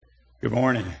Good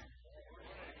morning.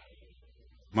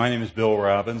 My name is Bill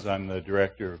Robbins. I'm the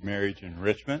Director of Marriage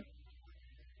Enrichment.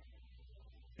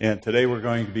 And today we're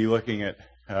going to be looking at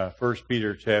 1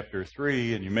 Peter chapter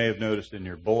 3. And you may have noticed in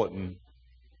your bulletin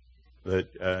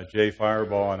that Jay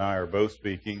Fireball and I are both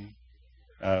speaking.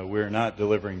 We're not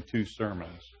delivering two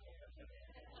sermons.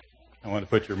 I want to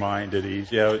put your mind at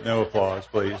ease. Yeah, no applause,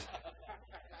 please.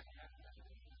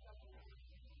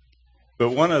 But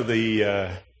one of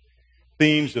the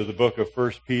themes of the book of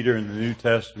 1 Peter in the New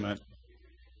Testament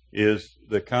is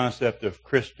the concept of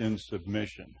Christian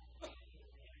submission.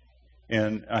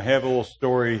 And I have a little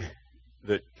story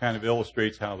that kind of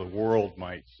illustrates how the world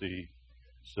might see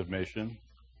submission.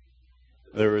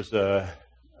 There was a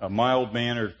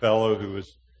mild-mannered fellow who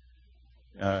was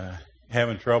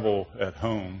having trouble at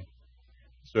home.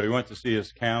 So he went to see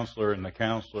his counselor, and the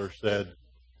counselor said,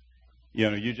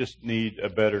 you just need a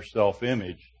better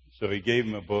self-image. So he gave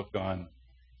him a book on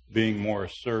being more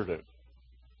assertive.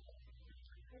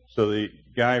 So the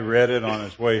guy read it on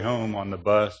his way home on the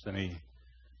bus, and he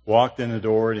walked in the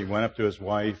door, and he went up to his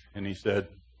wife, and he said,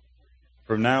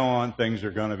 "From now on, things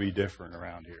are going to be different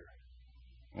around here.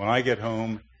 When I get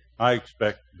home, I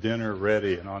expect dinner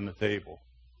ready and on the table.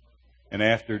 And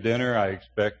after dinner, I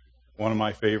expect one of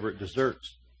my favorite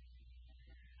desserts.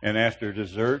 And after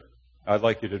dessert, I'd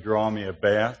like you to draw me a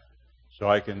bath so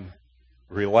I can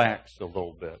relax a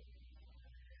little bit.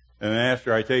 And then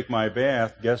after I take my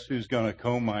bath, guess who's going to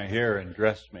comb my hair and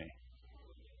dress me?"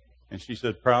 And she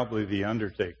said, "Probably the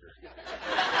undertaker."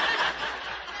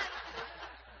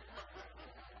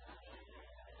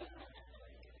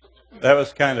 That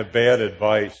was kind of bad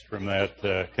advice from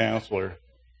that counselor.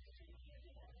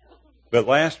 But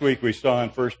last week we saw in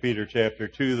 1 Peter chapter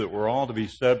 2 that we're all to be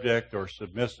subject or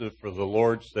submissive for the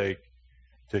Lord's sake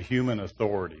to human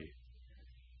authority.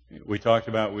 We talked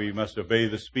about we must obey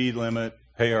the speed limit,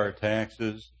 pay our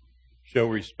taxes, show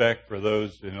respect for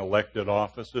those in elected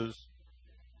offices.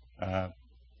 The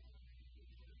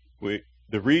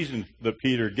reason that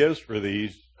Peter gives for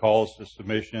these calls to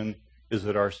submission is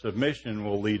that our submission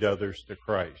will lead others to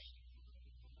Christ.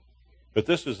 But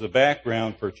this is the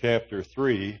background for chapter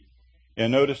 3,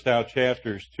 and notice how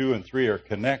chapters 2 and 3 are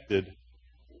connected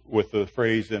with the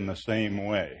phrase "in the same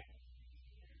way."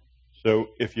 So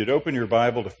if you'd open your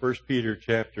Bible to 1 Peter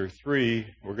chapter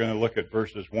 3, we're going to look at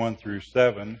verses 1 through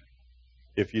 7.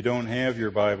 If you don't have your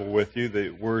Bible with you,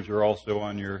 the words are also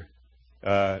on your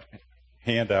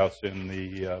handouts in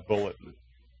the bulletin.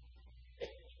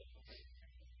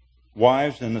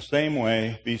 "Wives, in the same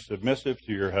way, be submissive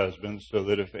to your husbands, so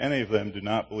that if any of them do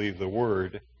not believe the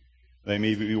word, they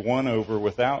may be won over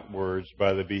without words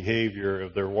by the behavior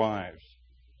of their wives,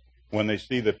 when they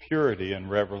see the purity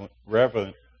and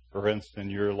reverence in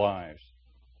your lives.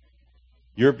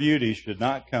 Your beauty should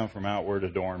not come from outward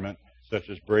adornment, such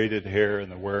as braided hair and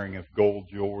the wearing of gold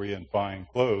jewelry and fine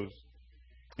clothes.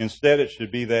 Instead, it should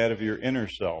be that of your inner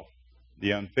self,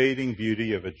 the unfading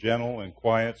beauty of a gentle and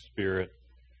quiet spirit,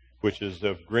 which is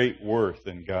of great worth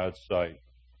in God's sight.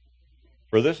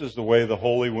 For this is the way the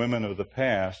holy women of the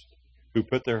past, who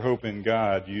put their hope in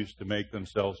God, used to make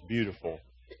themselves beautiful.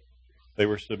 They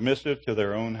were submissive to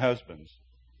their own husbands,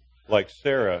 like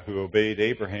Sarah, who obeyed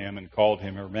Abraham and called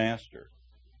him her master.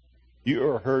 You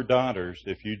are her daughters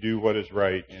if you do what is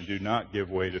right and do not give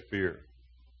way to fear.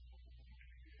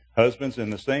 Husbands, in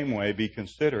the same way, be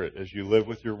considerate as you live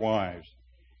with your wives.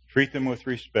 Treat them with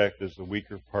respect as the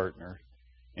weaker partner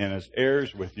and as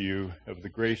heirs with you of the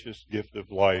gracious gift of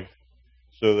life,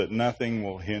 so that nothing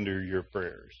will hinder your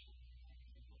prayers."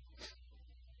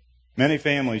 Many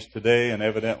families today, and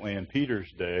evidently in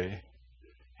Peter's day,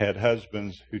 had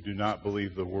husbands who do not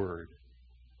believe the word.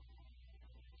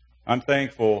 I'm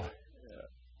thankful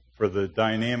for the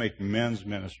dynamic men's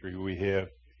ministry we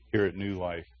have here at New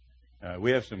Life.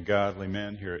 We have some godly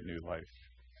men here at New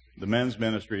Life. The men's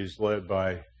ministry is led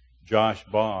by Josh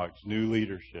Boggs, New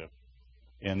Leadership,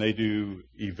 and they do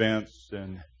events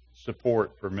and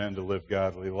support for men to live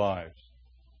godly lives.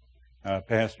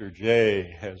 Pastor Jay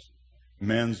has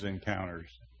men's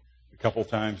encounters a couple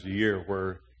times a year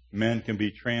where men can be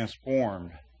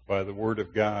transformed by the Word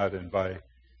of God and by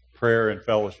prayer and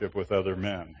fellowship with other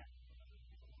men.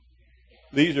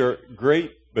 These are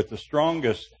great, but the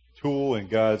strongest tool in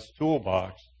God's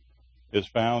toolbox is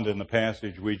found in the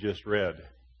passage we just read,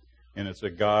 and it's a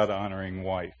God-honoring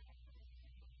wife.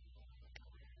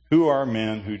 Who are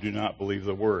men who do not believe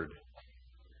the Word?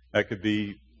 That could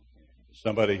be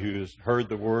somebody who has heard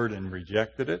the Word and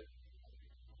rejected it.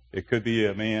 It could be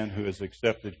a man who has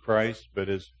accepted Christ but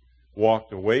has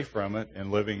walked away from it and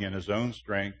living in his own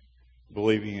strength,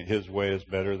 believing his way is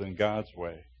better than God's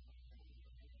way.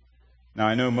 Now,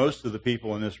 I know most of the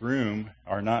people in this room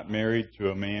are not married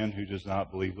to a man who does not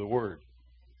believe the Word.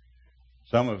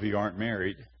 Some of you aren't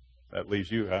married. That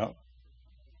leaves you out.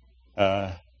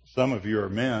 Some of you are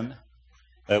men.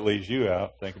 That leaves you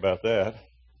out. Think about that.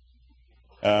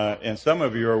 And some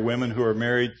of you are women who are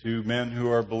married to men who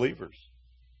are believers.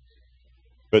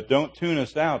 But don't tune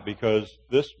us out, because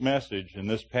this message and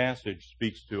this passage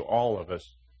speaks to all of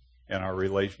us in our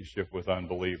relationship with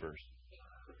unbelievers.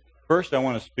 First, I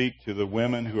want to speak to the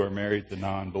women who are married to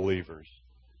non-believers,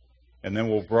 and then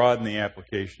we'll broaden the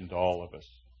application to all of us.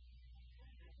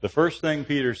 The first thing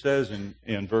Peter says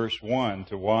in verse 1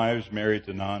 to wives married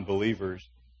to non-believers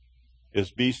is,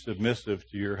 be submissive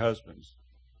to your husbands.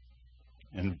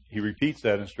 And he repeats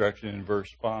that instruction in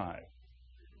verse 5.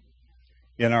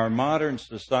 In our modern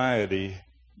society,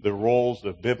 the roles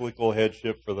of biblical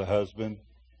headship for the husband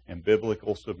and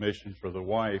biblical submission for the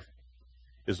wife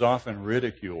is often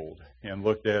ridiculed and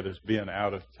looked at as being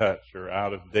out of touch or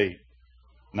out of date,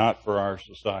 not for our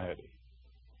society.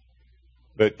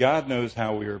 But God knows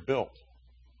how we are built.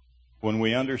 When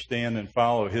we understand and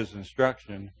follow His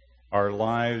instruction, our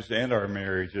lives and our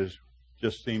marriages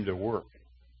just seem to work.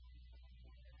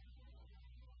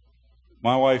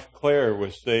 My wife Claire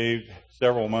was saved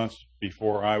several months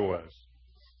before I was.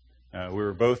 We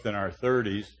were both in our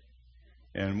 30s,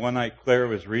 and one night Claire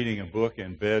was reading a book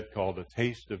in bed called A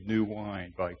Taste of New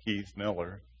Wine by Keith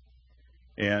Miller.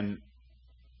 And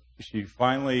she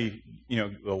finally,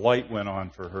 the light went on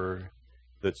for her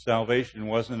that salvation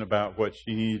wasn't about what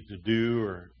she needed to do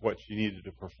or what she needed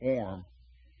to perform,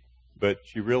 but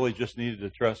she really just needed to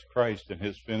trust Christ and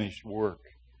His finished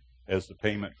work as the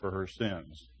payment for her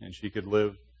sins. And she could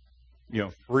live,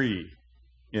 free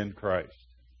in Christ.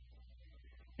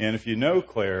 And if you know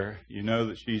Claire, you know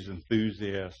that she's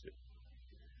enthusiastic.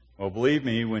 Well, believe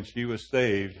me, when she was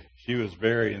saved, she was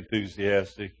very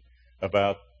enthusiastic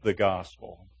about the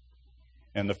gospel.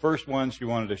 And the first one she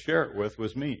wanted to share it with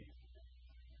was me.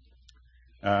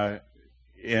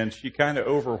 And she kind of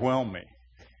overwhelmed me.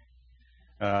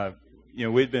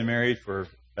 We'd been married for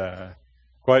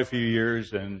quite a few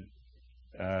years, and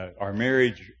our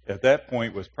marriage at that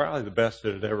point was probably the best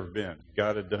it had ever been.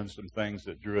 God had done some things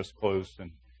that drew us close,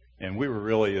 and we were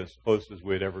really as close as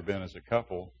we'd ever been as a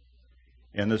couple.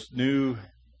 And this new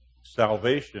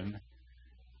salvation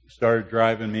started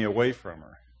driving me away from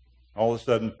her. All of a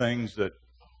sudden, things that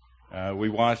we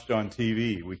watched on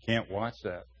TV, we can't watch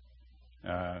that.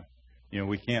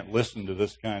 We can't listen to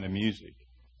this kind of music.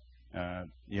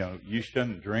 You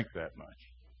shouldn't drink that much.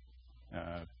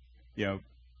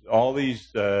 All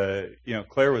these,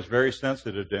 Claire was very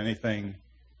sensitive to anything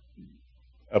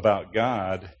about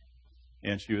God,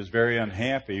 and she was very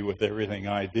unhappy with everything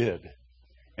I did.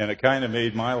 And it kind of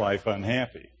made my life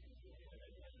unhappy.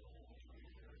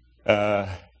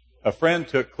 A friend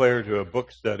took Claire to a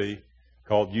book study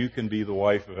called You Can Be the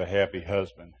Wife of a Happy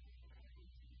Husband.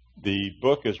 The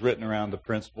book is written around the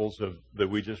principles that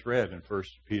we just read in 1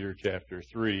 Peter chapter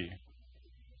 3.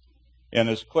 And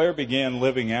as Claire began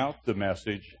living out the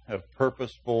message of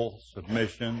purposeful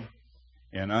submission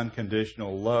and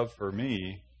unconditional love for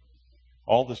me,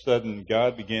 all of a sudden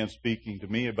God began speaking to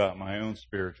me about my own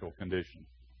spiritual condition.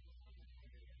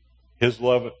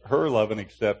 Her love and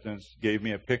acceptance gave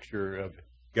me a picture of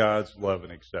God's love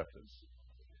and acceptance.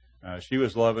 She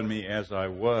was loving me as I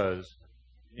was,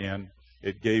 and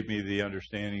it gave me the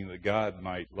understanding that God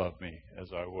might love me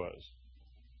as I was.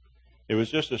 It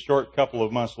was just a short couple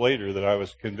of months later that I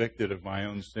was convicted of my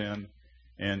own sin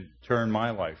and turned my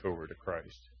life over to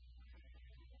Christ.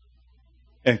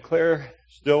 And Claire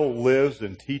still lives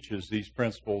and teaches these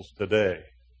principles today.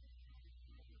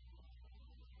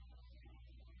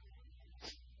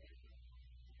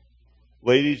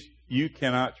 Ladies, you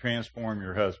cannot transform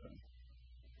your husband.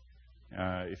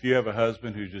 If you have a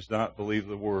husband who does not believe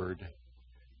the Word,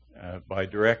 by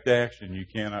direct action, you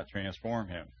cannot transform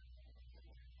him.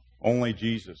 Only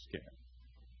Jesus can.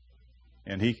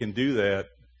 And He can do that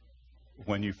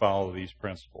when you follow these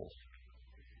principles.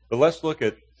 But let's look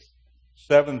at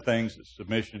 7 things that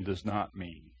submission does not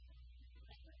mean.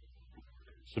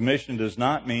 Submission does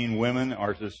not mean women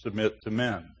are to submit to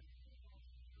men.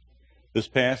 This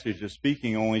passage is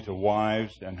speaking only to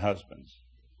wives and husbands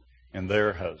and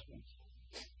their husbands.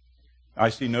 I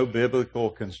see no biblical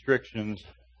constrictions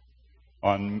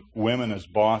on women as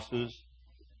bosses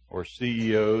or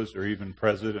CEOs or even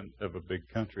president of a big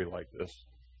country like this.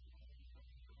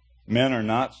 Men are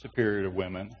not superior to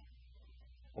women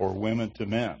or women to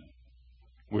men.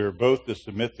 We are both to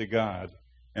submit to God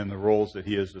and the roles that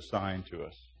He has assigned to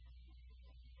us.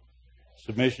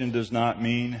 Submission does not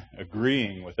mean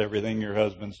agreeing with everything your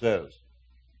husband says.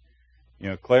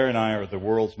 Claire and I are the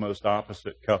world's most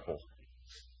opposite couple.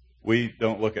 We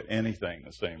don't look at anything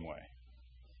the same way.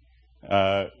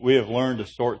 We have learned to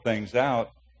sort things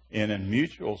out and in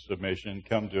mutual submission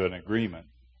come to an agreement.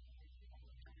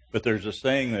 But there's a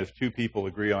saying that if two people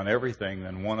agree on everything,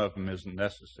 then one of them isn't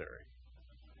necessary.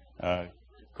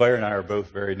 Claire and I are both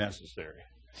very necessary.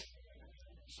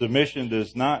 Submission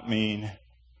does not mean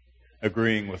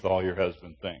agreeing with all your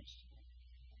husband thinks.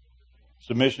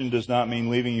 Submission does not mean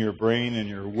leaving your brain and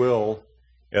your will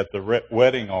at the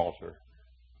wedding altar.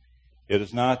 It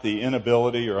is not the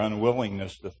inability or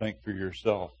unwillingness to think for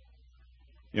yourself.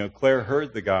 Claire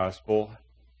heard the gospel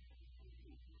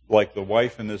like the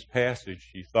wife in this passage.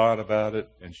 She thought about it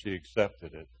and she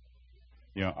accepted it.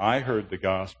 I heard the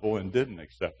gospel and didn't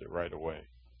accept it right away.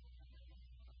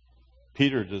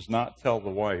 Peter does not tell the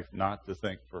wife not to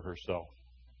think for herself.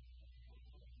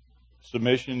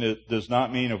 Submission does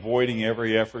not mean avoiding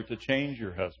every effort to change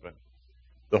your husband.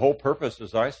 The whole purpose,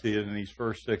 as I see it in these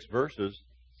first 6 verses,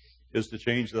 is to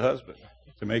change the husband,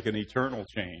 to make an eternal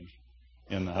change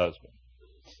in the husband.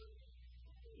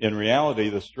 In reality,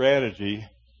 the strategy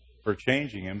for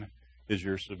changing him is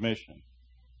your submission.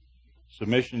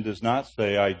 Submission does not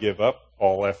say, I give up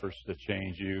all efforts to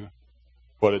change you.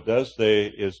 What it does say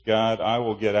is, God, I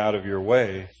will get out of your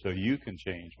way so you can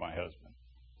change my husband.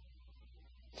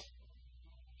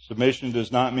 Submission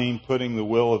does not mean putting the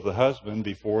will of the husband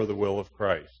before the will of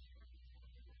Christ.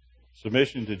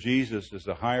 Submission to Jesus is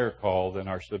a higher call than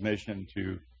our submission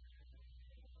to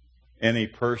any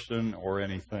person or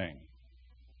anything.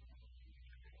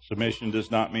 Submission does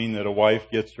not mean that a wife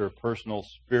gets her personal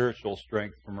spiritual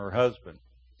strength from her husband.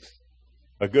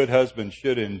 A good husband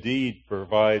should indeed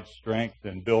provide strength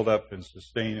and build up and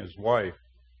sustain his wife.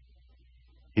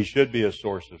 He should be a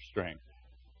source of strength.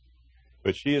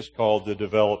 But she is called to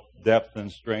develop depth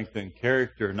and strength and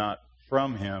character, not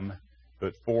from him,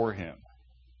 but for him.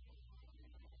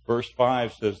 Verse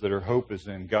 5 says that her hope is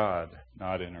in God,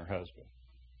 not in her husband.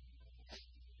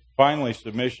 Finally,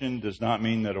 submission does not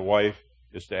mean that a wife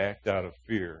is to act out of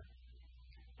fear.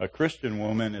 A Christian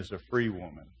woman is a free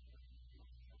woman.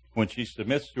 When she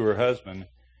submits to her husband,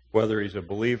 whether he's a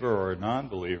believer or a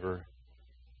non-believer,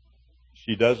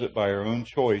 she does it by her own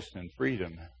choice and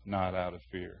freedom, not out of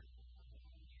fear.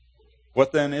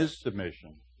 What then is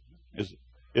submission?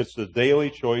 It's the daily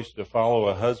choice to follow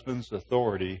a husband's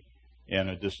authority and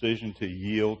a decision to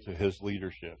yield to his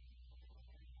leadership.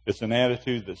 It's an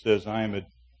attitude that says, I am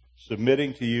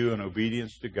submitting to you in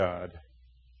obedience to God.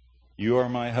 You are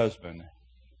my husband,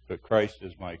 but Christ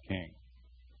is my king.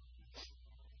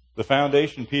 The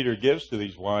foundation Peter gives to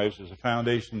these wives is a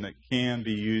foundation that can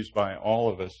be used by all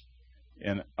of us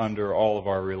and under all of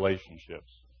our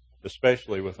relationships,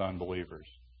 especially with unbelievers.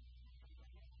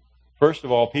 First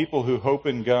of all, people who hope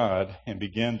in God and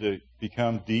begin to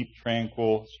become deep,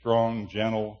 tranquil, strong,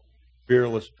 gentle,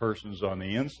 fearless persons on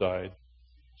the inside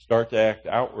start to act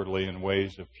outwardly in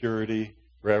ways of purity,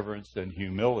 reverence, and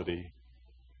humility.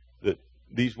 That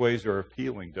these ways are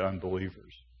appealing to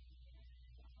unbelievers.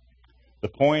 The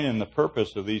point and the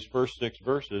purpose of these first 6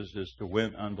 verses is to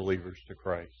win unbelievers to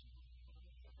Christ.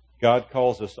 God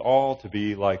calls us all to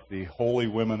be like the holy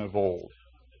women of old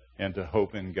and to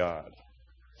hope in God.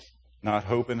 Not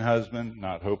hope in husband,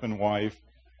 not hope in wife,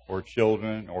 or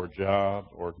children, or job,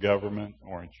 or government,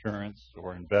 or insurance,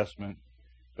 or investment,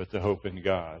 but to hope in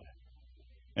God.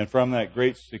 And from that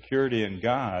great security in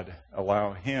God,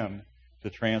 allow Him to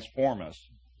transform us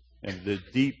into the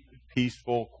deep,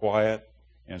 peaceful, quiet,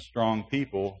 and strong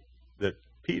people that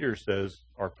Peter says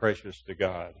are precious to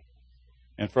God.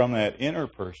 And from that inner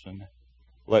person,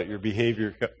 let your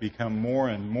behavior become more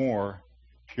and more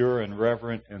pure and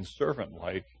reverent and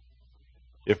servant-like,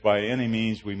 if by any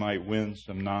means we might win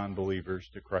some non-believers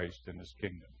to Christ and His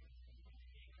kingdom.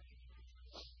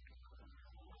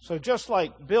 So just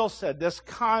like Bill said, this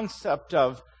concept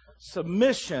of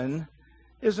submission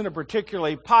isn't a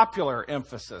particularly popular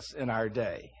emphasis in our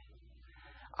day.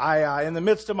 In the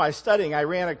midst of my studying, I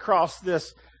ran across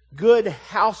this Good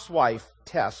Housewife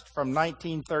test from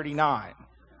 1939,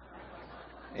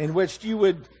 in which you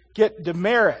would get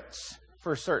demerits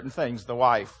for certain things the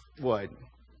wife would.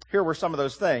 Here were some of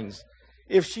those things.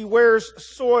 If she wears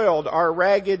soiled or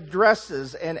ragged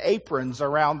dresses and aprons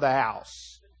around the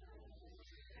house.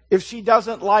 If she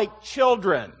doesn't like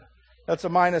children, that's a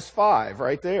 -5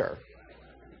 right there.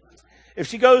 If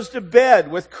she goes to bed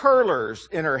with curlers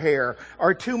in her hair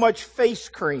or too much face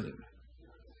cream.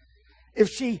 If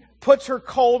she puts her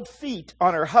cold feet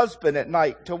on her husband at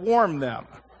night to warm them.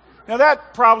 Now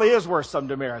that probably is worth some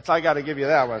demerits. I got to give you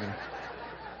that one.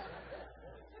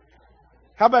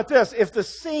 How about this? If the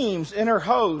seams in her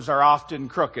hose are often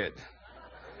crooked.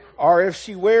 or if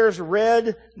she wears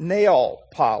red nail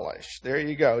polish. There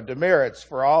you go, demerits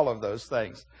for all of those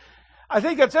things. I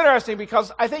think that's interesting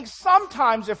because I think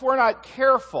sometimes if we're not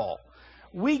careful,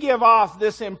 we give off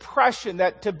this impression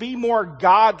that to be more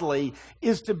godly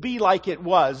is to be like it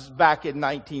was back in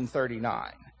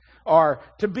 1939, or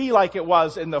to be like it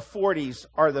was in the 40s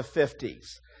or the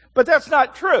 50s. But that's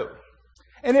not true.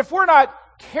 And if we're not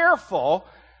careful,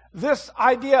 this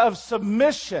idea of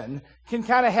submission can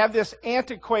kind of have this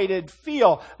antiquated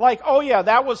feel, like, oh yeah,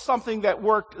 that was something that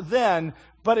worked then,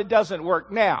 but it doesn't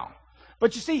work now.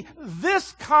 But you see,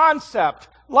 this concept,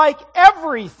 like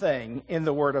everything in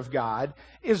the Word of God,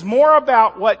 is more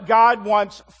about what God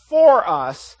wants for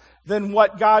us than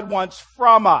what God wants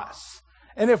from us.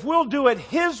 And if we'll do it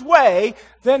His way,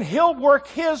 then He'll work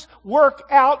His work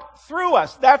out through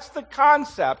us. That's the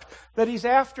concept that He's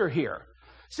after here.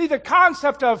 See, the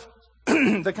concept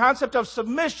of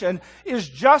submission is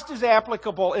just as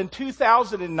applicable in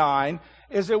 2009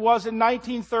 as it was in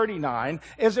 1939,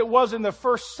 as it was in the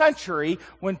first century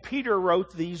when Peter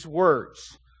wrote these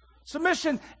words.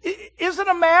 Submission isn't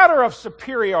a matter of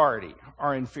superiority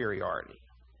or inferiority.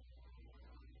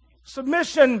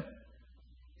 Submission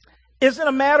isn't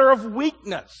a matter of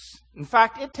weakness. In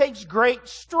fact, it takes great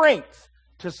strength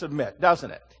to submit,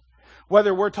 doesn't it?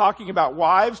 Whether we're talking about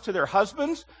wives to their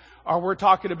husbands, or we're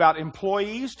talking about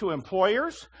employees to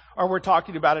employers, or we're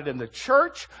talking about it in the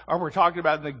church, or we're talking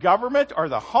about it in the government or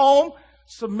the home,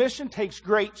 submission takes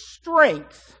great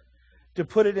strength to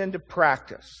put it into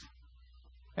practice.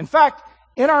 In fact,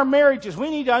 in our marriages, we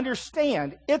need to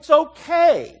understand it's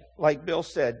okay, like Bill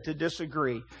said, to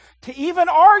disagree. To even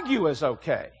argue is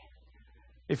okay.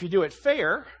 If you do it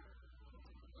fair,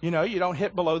 you don't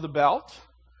hit below the belt,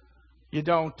 you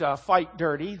don't fight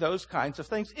dirty, those kinds of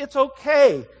things. It's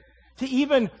okay to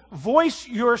even voice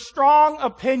your strong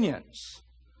opinions.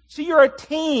 See, you're a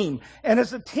team, and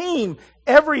as a team,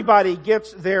 everybody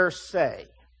gets their say.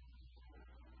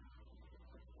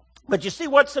 But you see,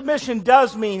 what submission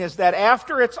does mean is that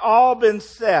after it's all been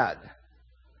said,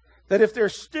 that if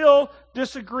there's still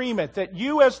disagreement, that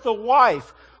you as the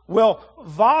wife will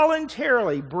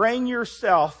voluntarily bring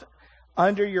yourself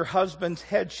under your husband's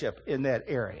headship in that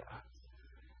area.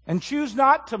 And choose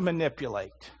not to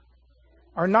manipulate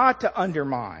or not to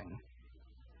undermine.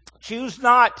 Choose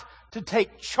not to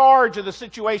take charge of the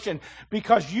situation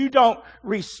because you don't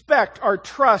respect or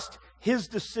trust his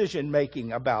decision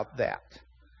making about that.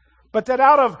 But that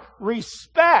out of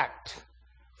respect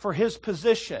for his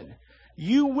position,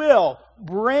 you will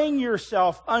bring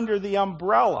yourself under the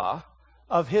umbrella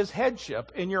of his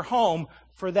headship in your home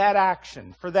for that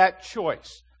action, for that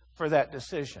choice, for that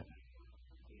decision.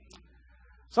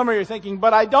 Some of you are thinking,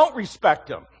 but I don't respect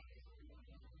him.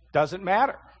 Doesn't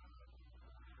matter.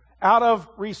 Out of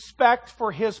respect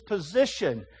for his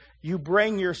position, you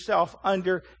bring yourself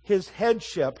under his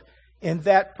headship in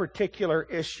that particular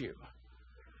issue.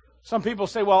 Some people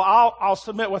say, well, I'll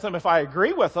submit with him if I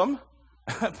agree with him,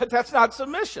 but that's not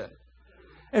submission.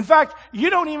 In fact, you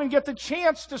don't even get the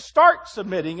chance to start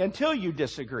submitting until you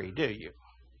disagree, do you?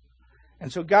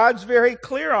 And so God's very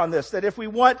clear on this, that if we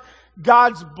want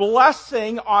God's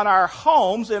blessing on our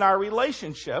homes and our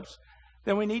relationships,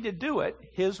 then we need to do it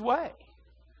his way.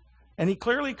 And he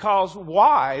clearly calls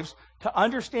wives to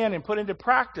understand and put into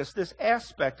practice this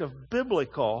aspect of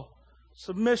biblical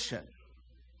submission.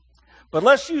 But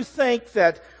lest you think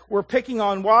that we're picking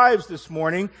on wives this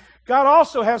morning, God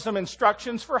also has some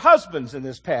instructions for husbands in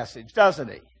this passage,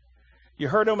 doesn't he? You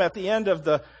heard them at the end of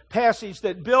the passage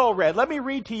that Bill read. Let me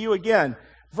read to you again,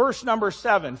 verse number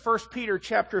 7, 1 Peter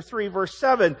chapter 3, verse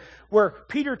 7, where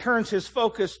Peter turns his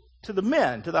focus to the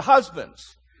men, to the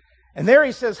husbands. And there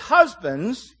he says,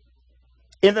 husbands,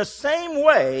 in the same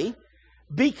way,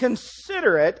 be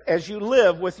considerate as you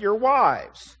live with your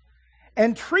wives,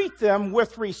 and treat them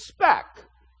with respect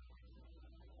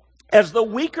as the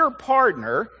weaker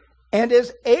partner and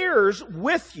as heirs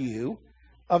with you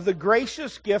of the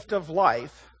gracious gift of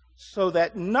life, so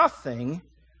that nothing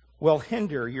will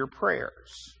hinder your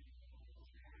prayers.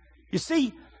 You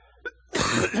see,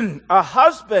 a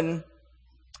husband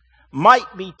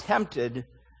might be tempted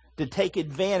to take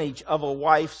advantage of a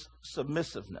wife's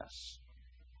submissiveness.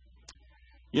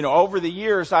 You know, over the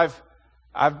years, I've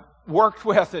worked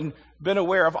with and been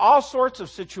aware of all sorts of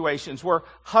situations where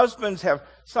husbands have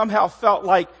somehow felt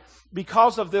like,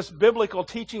 because of this biblical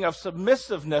teaching of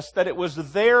submissiveness, that it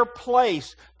was their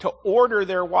place to order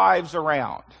their wives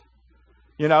around.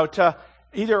 You know, to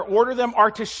either order them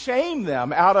or to shame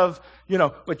them out of,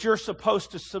 but you're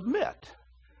supposed to submit.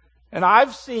 And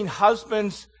I've seen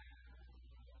husbands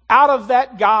out of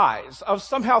that guise of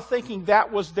somehow thinking that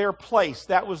was their place,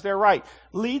 that was their right,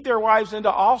 lead their wives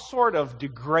into all sort of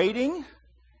degrading,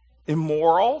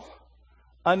 immoral,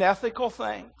 unethical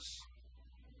things.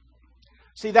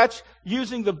 See, that's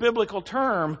using the biblical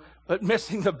term, but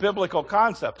missing the biblical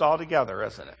concept altogether,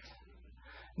 isn't it?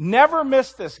 Never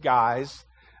miss this, guys,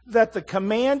 that the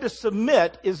command to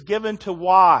submit is given to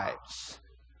wives,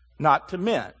 not to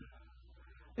men.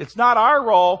 It's not our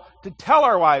role to tell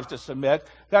our wives to submit.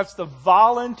 That's the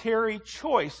voluntary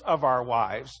choice of our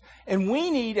wives. And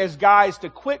we need, as guys, to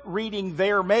quit reading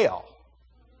their mail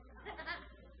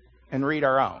and read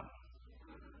our own.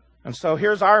 And so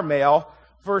here's our mail.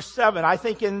 Verse 7, I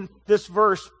think in this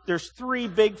verse, there's three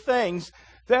big things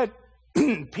that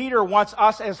Peter wants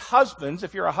us as husbands,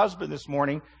 if you're a husband this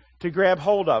morning, to grab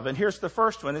hold of. And here's the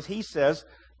first one, is he says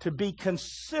to be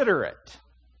considerate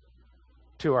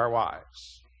to our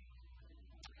wives.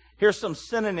 Here's some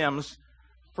synonyms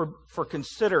for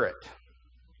considerate.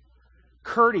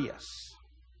 Courteous,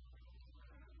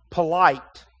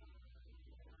 polite,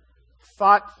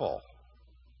 thoughtful,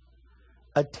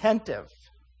 attentive,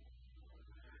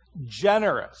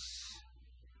 generous,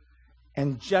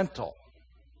 and gentle.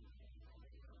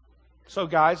 So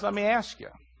guys, let me ask you,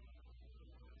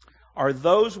 are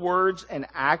those words an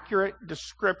accurate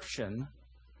description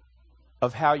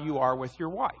of how you are with your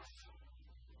wife?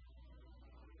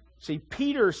 See,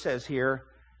 Peter says here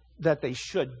that they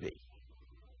should be.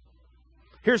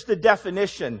 Here's the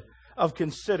definition of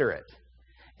considerate.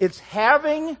 It's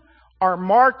having or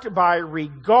marked by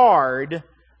regard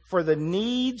for the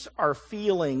needs or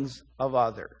feelings of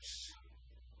others.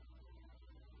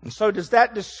 And so does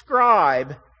that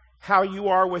describe how you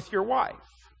are with your wife?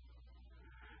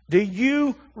 Do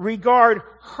you regard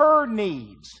her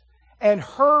needs and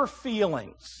her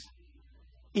feelings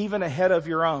even ahead of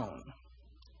your own?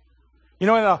 You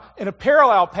know, in a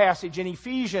parallel passage in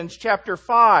Ephesians chapter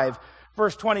 5,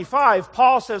 verse 25,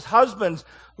 Paul says, husbands,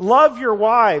 love your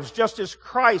wives just as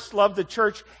Christ loved the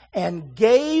church and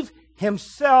gave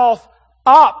himself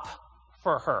up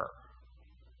for her.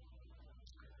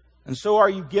 And so are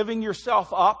you giving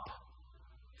yourself up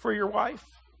for your wife?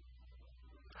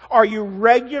 Are you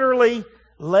regularly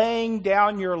laying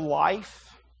down your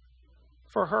life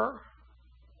for her?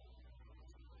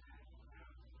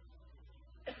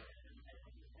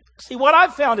 See, what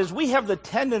I've found is we have the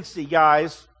tendency,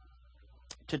 guys,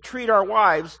 to treat our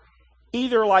wives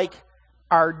either like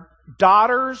our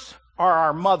daughters or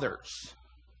our mothers.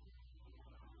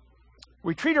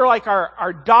 We treat her like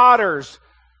our daughters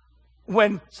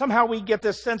when somehow we get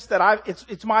this sense that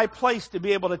it's my place to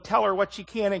be able to tell her what she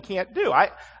can and can't do.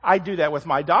 I do that with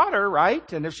my daughter,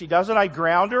 right? And if she doesn't, I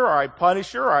ground her or I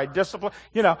punish her or I discipline.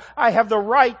 You know, I have the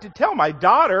right to tell my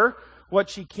daughter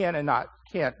what she can and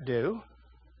can't do.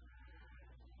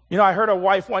 You know, I heard a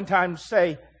wife one time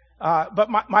say, but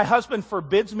my husband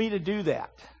forbids me to do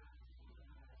that.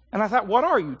 And I thought, what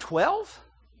are you, 12?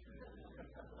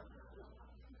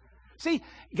 See,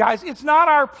 guys, it's not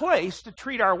our place to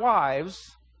treat our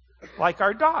wives like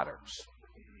our daughters.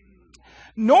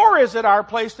 Nor is it our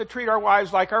place to treat our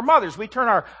wives like our mothers. We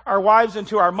turn our wives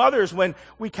into our mothers when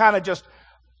we kind of just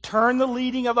turn the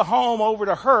leading of the home over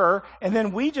to her, and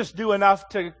then we just do enough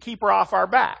to keep her off our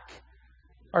back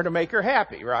or to make her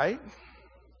happy, right?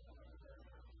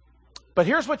 But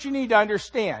here's what you need to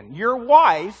understand. Your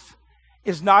wife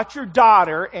is not your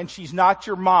daughter, and she's not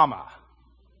your mama.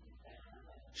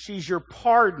 She's your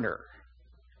partner.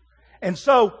 And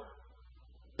so,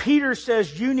 Peter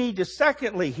says you need to,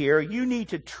 secondly here, you need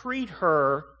to treat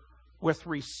her with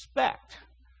respect.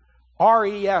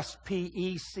 R-E-S-P-E-C-T.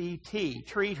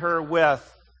 Treat her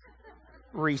with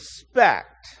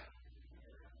respect.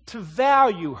 To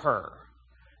value her.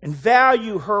 And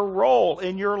value her role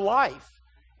in your life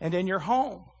and in your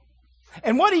home.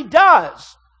 And what he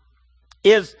does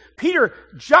is Peter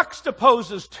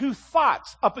juxtaposes two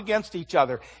thoughts up against each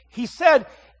other. He said,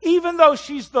 even though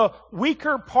she's the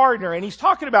weaker partner, and he's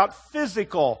talking about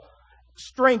physical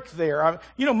strength there.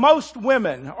 You know, most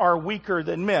women are weaker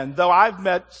than men, though I've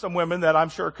met some women that I'm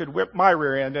sure could whip my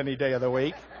rear end any day of the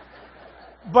week.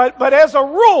 But as a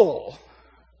rule,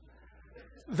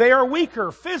 they are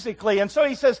weaker physically. And so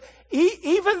he says,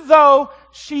 even though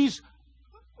she's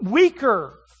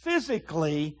weaker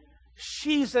physically,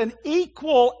 she's an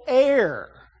equal heir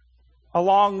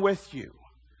along with you.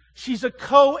 She's a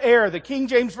co-heir. The King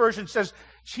James Version says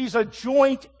she's a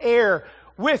joint heir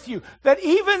with you. That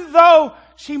even though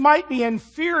she might be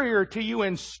inferior to you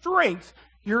in strength,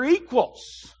 you're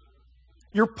equals.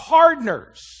 You're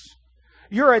partners.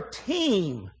 You're a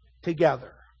team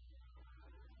together.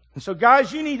 And so,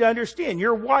 guys, you need to understand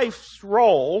your wife's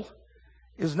role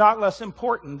is not less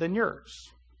important than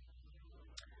yours.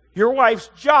 Your wife's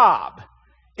job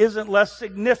isn't less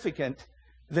significant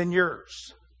than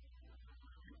yours.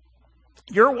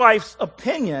 Your wife's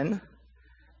opinion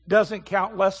doesn't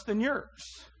count less than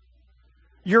yours.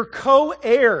 You're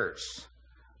co-heirs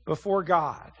before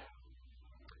God.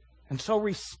 And so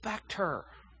respect her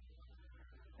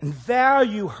and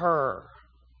value her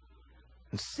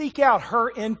and seek out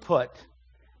her input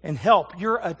and help.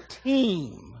 You're a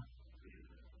team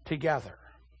together.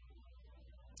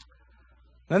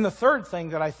 Then the third thing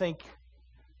that I think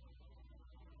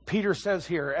Peter says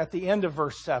here at the end of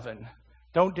verse 7,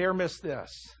 don't dare miss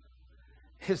this,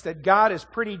 is that God is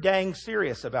pretty dang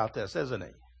serious about this, isn't he?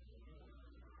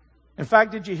 In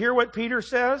fact, did you hear what Peter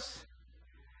says?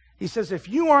 He says, if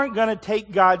you aren't going to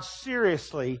take God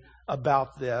seriously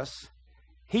about this,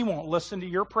 he won't listen to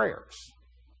your prayers.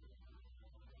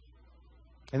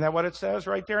 Isn't that what it says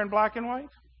right there in black and white?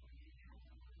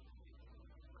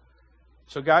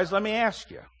 So guys, let me ask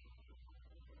you,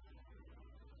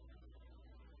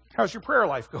 how's your prayer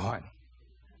life going?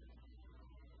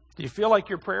 Do you feel like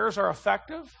your prayers are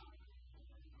effective?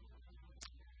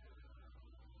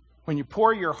 When you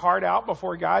pour your heart out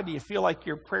before God, do you feel like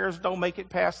your prayers don't make it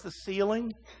past the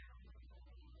ceiling?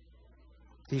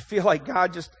 Do you feel like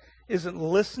God just isn't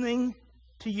listening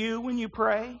to you when you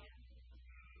pray?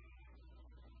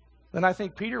 Then I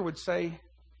think Peter would say,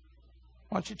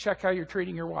 why don't you check how you're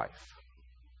treating your wife?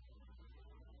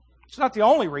 It's not the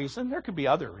only reason. There could be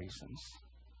other reasons.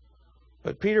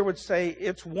 But Peter would say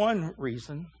it's one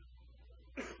reason.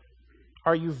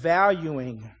 Are you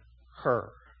valuing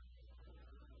her?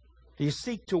 Do you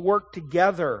seek to work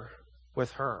together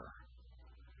with her?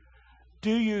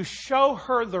 Do you show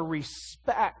her the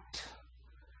respect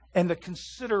and the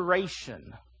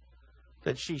consideration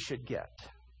that she should get?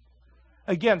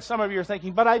 Again, some of you are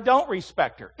thinking, but I don't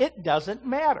respect her. It doesn't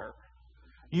matter.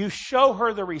 You show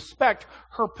her the respect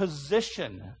her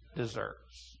position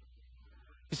deserves.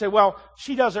 You say, well,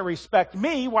 she doesn't respect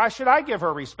me. Why should I give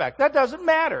her respect? That doesn't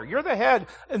matter. You're the head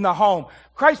in the home.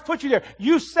 Christ put you there.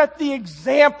 You set the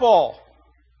example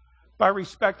by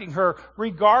respecting her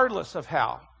regardless of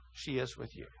how she is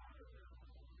with you.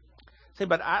 Say,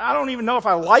 but I don't even know if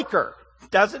I like her.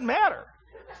 Doesn't matter.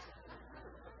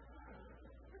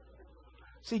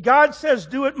 See, God says,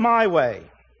 do it my way.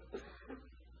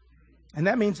 And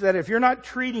that means that if you're not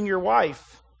treating your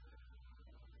wife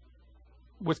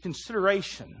with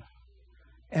consideration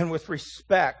and with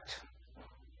respect,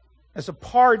 as a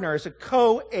partner, as a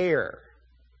co-heir,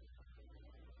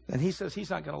 then he says he's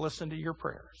not going to listen to your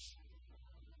prayers.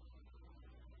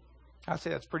 I'd say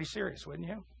that's pretty serious, wouldn't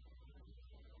you?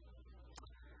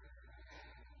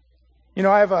 You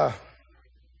know, I have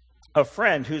a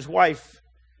friend whose wife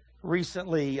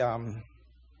recently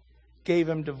gave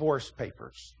him divorce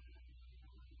papers.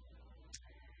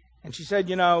 And she said,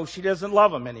 you know, she doesn't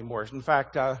love him anymore. In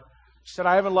fact, she said,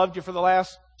 I haven't loved you for the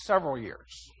last several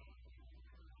years.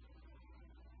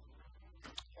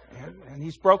 And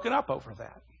he's broken up over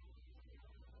that,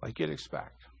 like you'd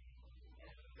expect.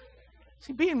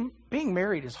 See, being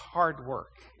married is hard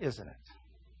work, isn't it?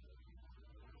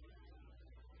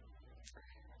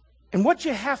 And what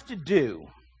you have to do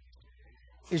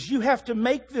is you have to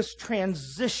make this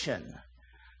transition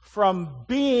from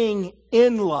being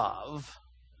in love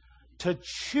to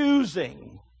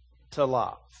choosing to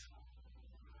love.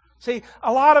 See,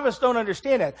 a lot of us don't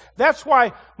understand that. That's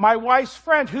why my wife's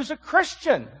friend, who's a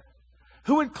Christian,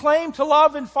 who would claim to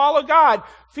love and follow God,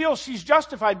 feels she's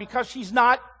justified because she's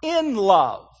not in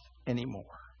love anymore.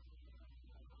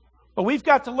 But we've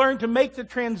got to learn to make the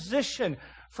transition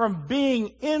from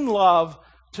being in love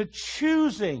to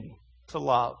choosing to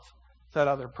love that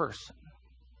other person.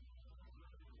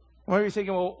 What are you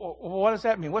thinking? Well, what does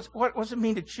that mean? What does it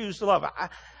mean to choose to love?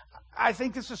 I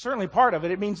think this is certainly part of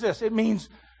it. It means this. It means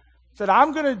that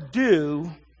I'm going to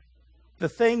do the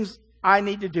things I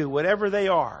need to do, whatever they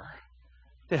are,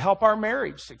 to help our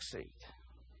marriage succeed.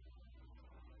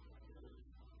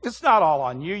 It's not all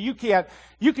on you. You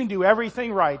can do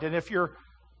everything right. And if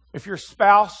your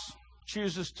spouse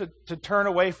chooses to turn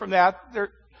away from that,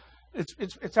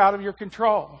 it's out of your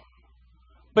control.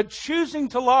 But choosing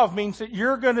to love means that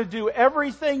you're going to do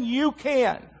everything you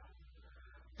can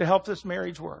to help this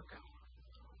marriage work.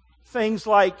 Things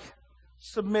like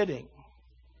submitting.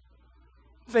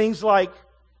 Things like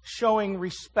showing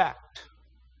respect.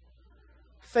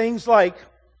 Things like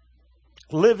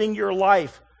living your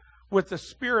life with the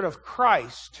Spirit of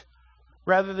Christ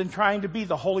rather than trying to be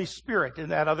the Holy Spirit in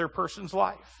that other person's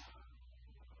life.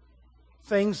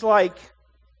 Things like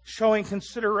showing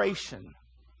consideration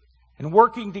and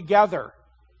working together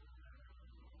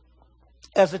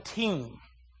as a team.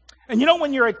 And you know,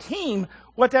 when you're a team,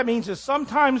 what that means is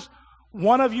sometimes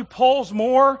one of you pulls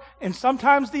more and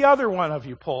sometimes the other one of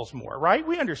you pulls more, right?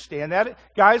 We understand that.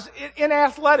 Guys, in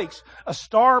athletics, a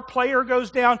star player goes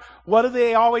down. What do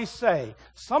they always say?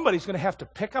 Somebody's going to have to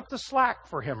pick up the slack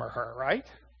for him or her, right?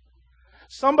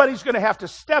 Somebody's going to have to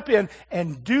step in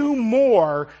and do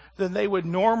more than they would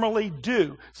normally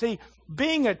do. See,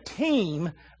 being a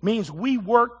team means we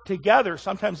work together.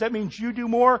 Sometimes that means you do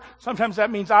more. Sometimes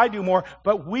that means I do more.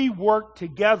 But we work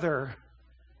together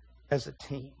as a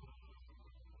team.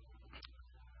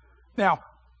 Now,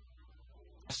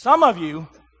 some of you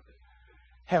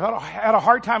have had a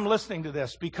hard time listening to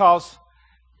this because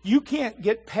you can't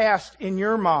get past in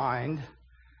your mind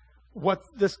what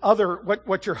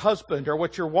your husband or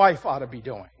what your wife ought to be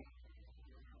doing.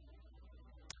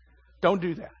 Don't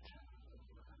do that.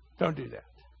 Don't do that.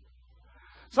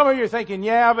 Some of you are thinking,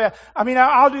 yeah, but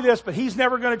I'll do this, but he's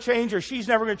never going to change or she's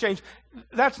never going to change.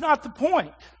 That's not the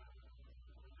point.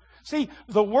 See,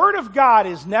 the Word of God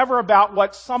is never about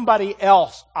what somebody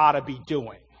else ought to be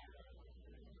doing.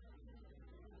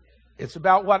 It's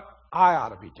about what I ought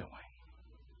to be doing.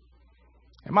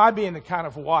 Am I being the kind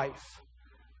of wife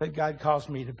that God calls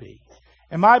me to be?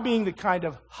 Am I being the kind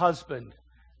of husband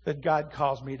that God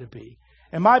calls me to be?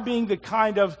 Am I being the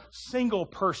kind of single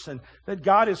person that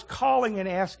God is calling and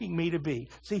asking me to be?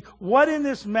 See, what in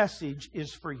this message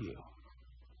is for you?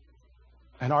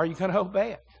 And are you going to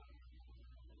obey it?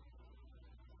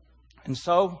 And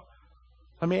so,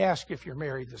 let me ask you if you're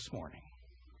married this morning.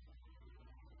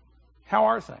 How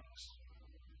are things?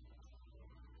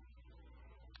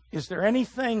 Is there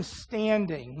anything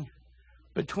standing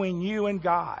between you and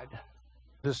God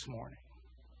this morning?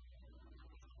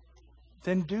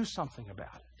 Then do something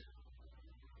about it.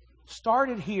 Start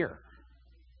it here.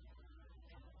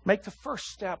 Make the first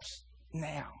steps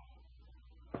now.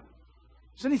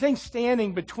 Is anything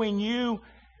standing between you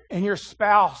and your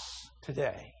spouse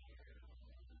today?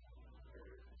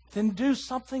 Then do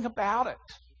something about it.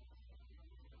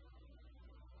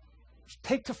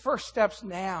 Take the first steps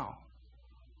now.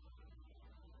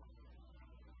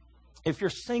 If you're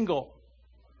single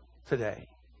today,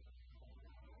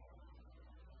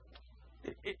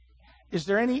 is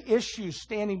there any issue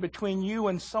standing between you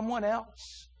and someone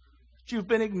else that you've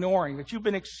been ignoring, that you've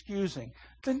been excusing?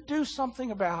 Then do something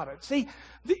about it. See,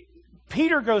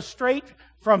 Peter goes straight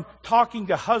from talking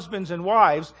to husbands and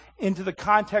wives into the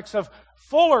context of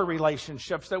fuller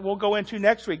relationships that we'll go into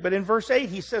next week. But in verse 8,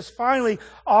 he says, finally,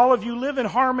 all of you live in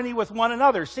harmony with one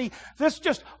another. See, this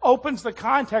just opens the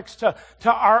context to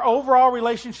our overall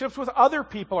relationships with other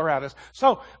people around us.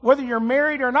 So whether you're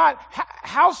married or not,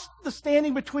 how's the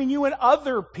standing between you and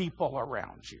other people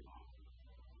around you?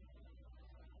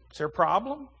 Is there a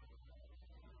problem?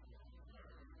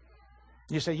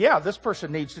 You say, yeah, this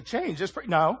person needs to change.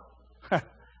 No.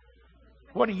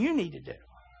 What do you need to do?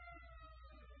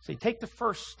 See, take the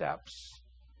first steps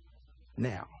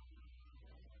now.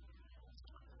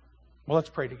 Well, let's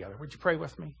pray together. Would you pray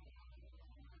with me?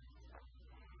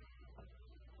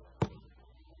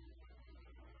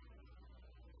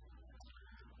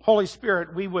 Holy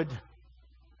Spirit, we would,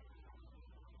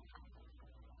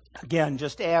 again,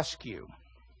 just ask you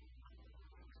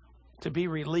to be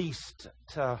released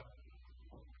to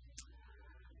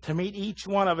meet each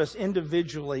one of us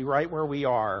individually right where we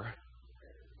are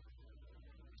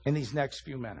in these next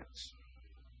few minutes.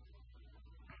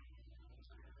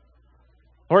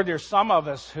 Lord, there's some of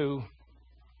us who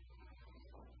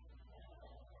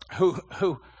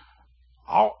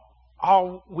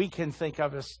all we can think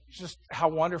of is just how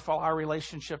wonderful our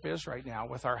relationship is right now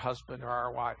with our husband or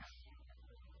our wife.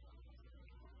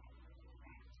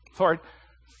 Lord,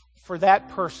 for that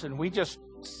person, we just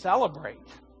celebrate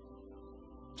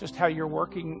just how you're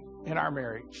working in our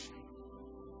marriage.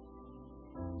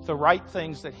 The right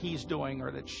things that he's doing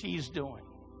or that she's doing.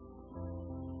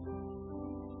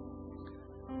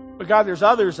 But God, there's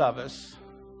others of us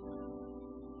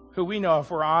who we know,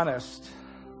 if we're honest,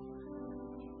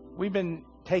 we've been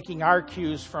taking our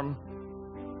cues from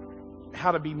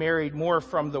how to be married more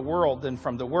from the world than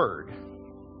from the Word.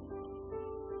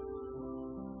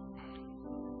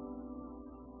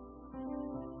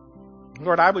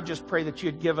 Lord, I would just pray that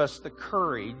you'd give us the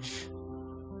courage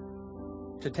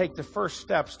to take the first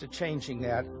steps to changing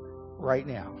that right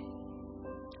now.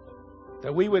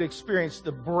 That we would experience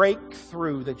the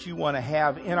breakthrough that you want to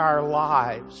have in our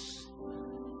lives,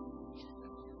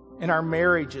 in our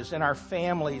marriages, in our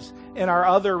families, in our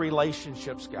other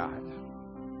relationships, God.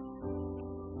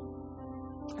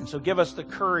 And so give us the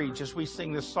courage as we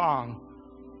sing this song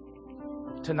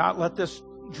to not let this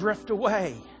drift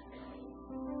away,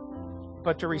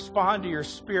 but to respond to your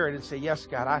Spirit and say, yes,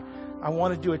 God, I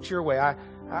want to do it your way.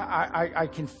 I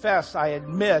confess, I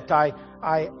admit, I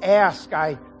ask,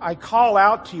 I call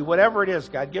out to you, whatever it is,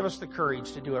 God, give us the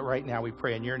courage to do it right now. We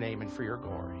pray in your name and for your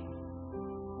glory.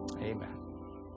 Amen.